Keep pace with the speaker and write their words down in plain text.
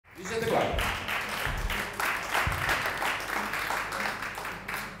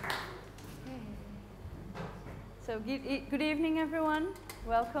Good evening, everyone.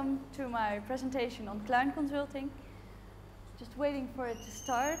 Welcome to my presentation on Kluin Consulting. Just waiting for it to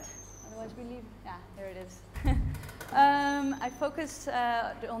start, otherwise we leave. Yeah, there it is. I focus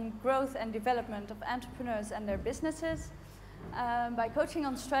on growth and development of entrepreneurs and their businesses by coaching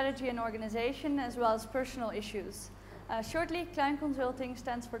on strategy and organization, as well as personal issues. Shortly, Kluin Consulting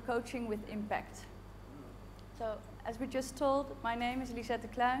stands for Coaching with Impact. So, as we just told, my name is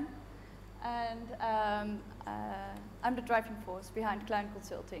Lisette Kluin, and I'm the driving force behind Kluin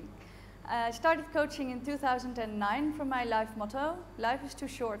Consulting. I started coaching in 2009 from my life motto: life is too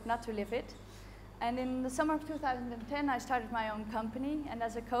short not to live it. And in the summer of 2010, I started my own company, and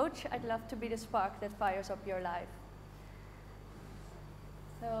as a coach, I'd love to be the spark that fires up your life.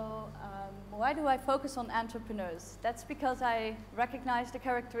 So, why do I focus on entrepreneurs? That's because I recognize the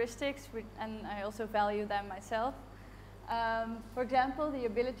characteristics, and I also value them myself. For example, the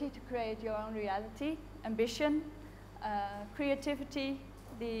ability to create your own reality, ambition, creativity,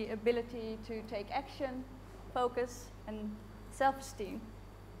 the ability to take action, focus, and self-esteem.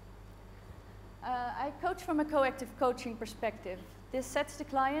 I coach from a coactive coaching perspective. This sets the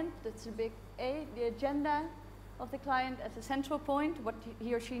client, that's a big A, the agenda of the client as a central point, what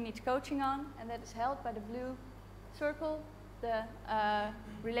he or she needs coaching on, and that is held by the blue circle, the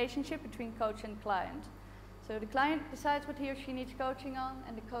relationship between coach and client. So the client decides what he or she needs coaching on,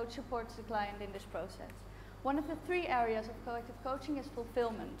 and the coach supports the client in this process. One of the three areas of coactive coaching is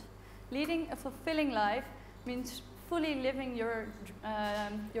fulfillment. Leading a fulfilling life means fully living your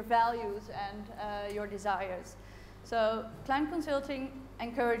values and your desires. So Kluin Consulting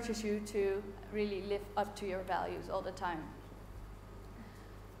encourages you to really live up to your values all the time.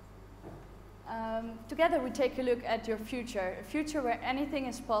 Together we take a look at your future, a future where anything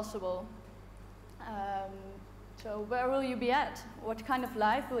is possible. So where will you be at? What kind of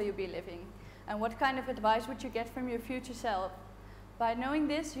life will you be living? And what kind of advice would you get from your future self? By knowing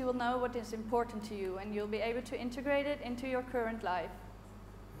this, you will know what is important to you, and you'll be able to integrate it into your current life.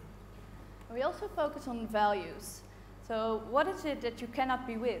 We also focus on values. So what is it that you cannot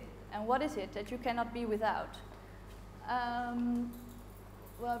be with? And what is it that you cannot be without?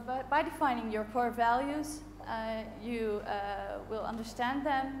 Well, by defining your core values, you will understand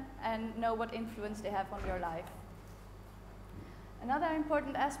them and know what influence they have on your life. Another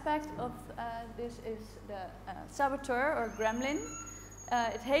important aspect of this is the saboteur or gremlin.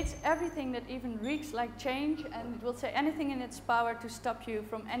 It hates everything that even reeks like change, and it will say anything in its power to stop you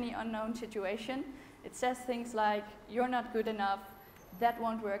from any unknown situation. It says things like, you're not good enough, that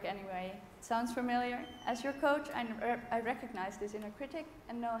won't work anyway. Sounds familiar? As your coach, I recognize this inner critic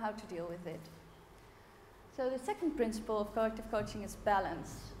and know how to deal with it. So the second principle of coactive coaching is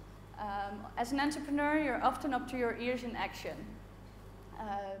balance. As an entrepreneur, you're often up to your ears in action.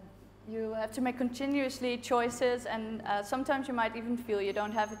 You have to make continuously choices, and sometimes you might even feel you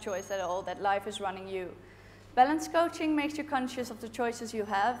don't have a choice at all, that life is running you. Balance coaching makes you conscious of the choices you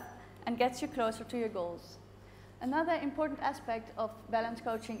have and gets you closer to your goals. Another important aspect of balance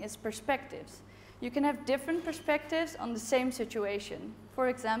coaching is perspectives. You can have different perspectives on the same situation. For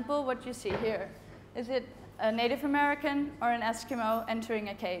example, what you see here. Is it a Native American or an Eskimo entering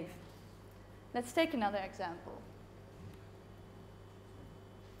a cave? Let's take another example.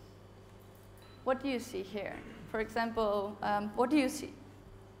 What do you see here? For example, what do you see?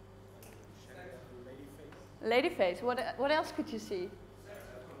 Lady face. What else could you see?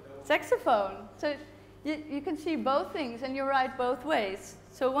 Saxophone. So you can see both things, and you're right both ways.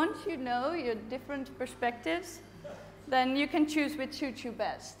 So once you know your different perspectives, then you can choose which suits you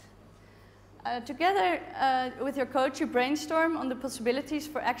best. Together with your coach, you brainstorm on the possibilities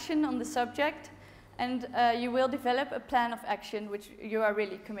for action on the subject, and you will develop a plan of action which you are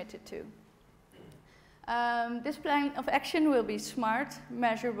really committed to. This plan of action will be smart,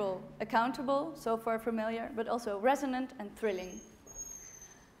 measurable, accountable, so far familiar, but also resonant and thrilling.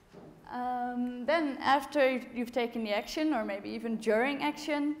 Then after you've taken the action, or maybe even during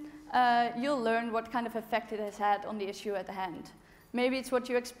action, you'll learn what kind of effect it has had on the issue at hand. Maybe it's what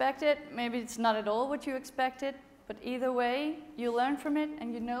you expected, maybe it's not at all what you expected, but either way, you learn from it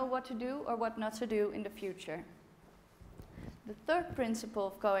and you know what to do or what not to do in the future. The third principle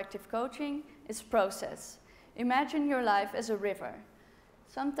of coactive coaching is process. Imagine your life as a river.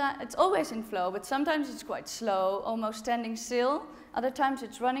 Sometimes it's always in flow, but sometimes it's quite slow, almost standing still. Other times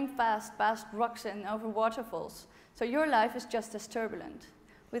it's running fast past rocks and over waterfalls. So your life is just as turbulent.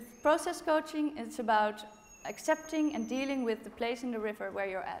 With process coaching, it's about accepting and dealing with the place in the river where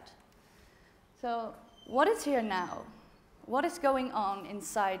you're at. So what is here now? What is going on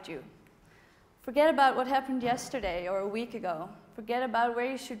inside you? Forget about what happened yesterday or a week ago. Forget about where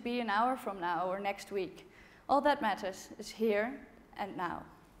you should be an hour from now or next week. All that matters is here and now.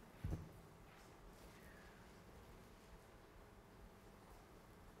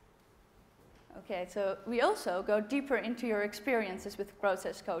 Okay, so we also go deeper into your experiences with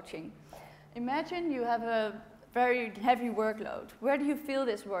process coaching. Imagine you have a very heavy workload. Where do you feel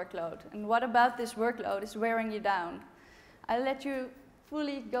this workload? And what about this workload is wearing you down? I'll let you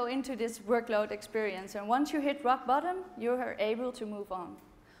fully go into this workload experience, and once you hit rock bottom, you are able to move on.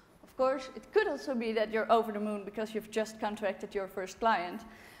 Of course, it could also be that you're over the moon because you've just contracted your first client.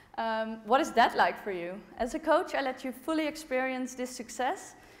 What is that like for you? As a coach, I let you fully experience this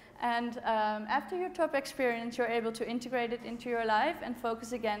success, and after your top experience, you're able to integrate it into your life and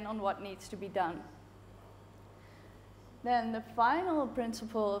focus again on what needs to be done. Then the final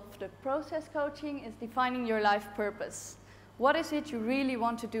principle of the process coaching is defining your life purpose. What is it you really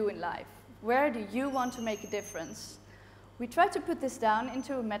want to do in life? Where do you want to make a difference? We try to put this down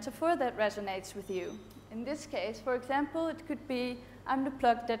into a metaphor that resonates with you. In this case, for example, it could be, I'm the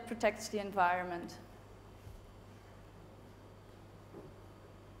plug that protects the environment.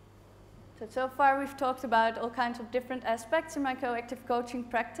 So far we've talked about all kinds of different aspects in my co-active coaching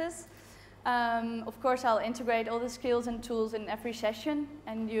practice. Of course, I'll integrate all the skills and tools in every session,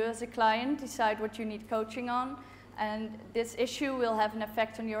 and you as a client decide what you need coaching on, and this issue will have an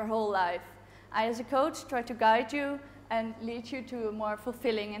effect on your whole life. I, as a coach, try to guide you and lead you to a more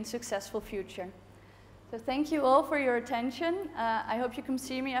fulfilling and successful future. So thank you all for your attention. I hope you come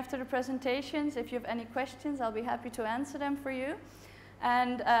see me after the presentations. If you have any questions, I'll be happy to answer them for you.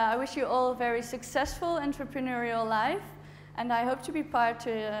 And I wish you all a very successful entrepreneurial life. And I hope to be part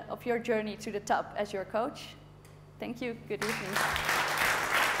of your journey to the top as your coach. Thank you. Good evening.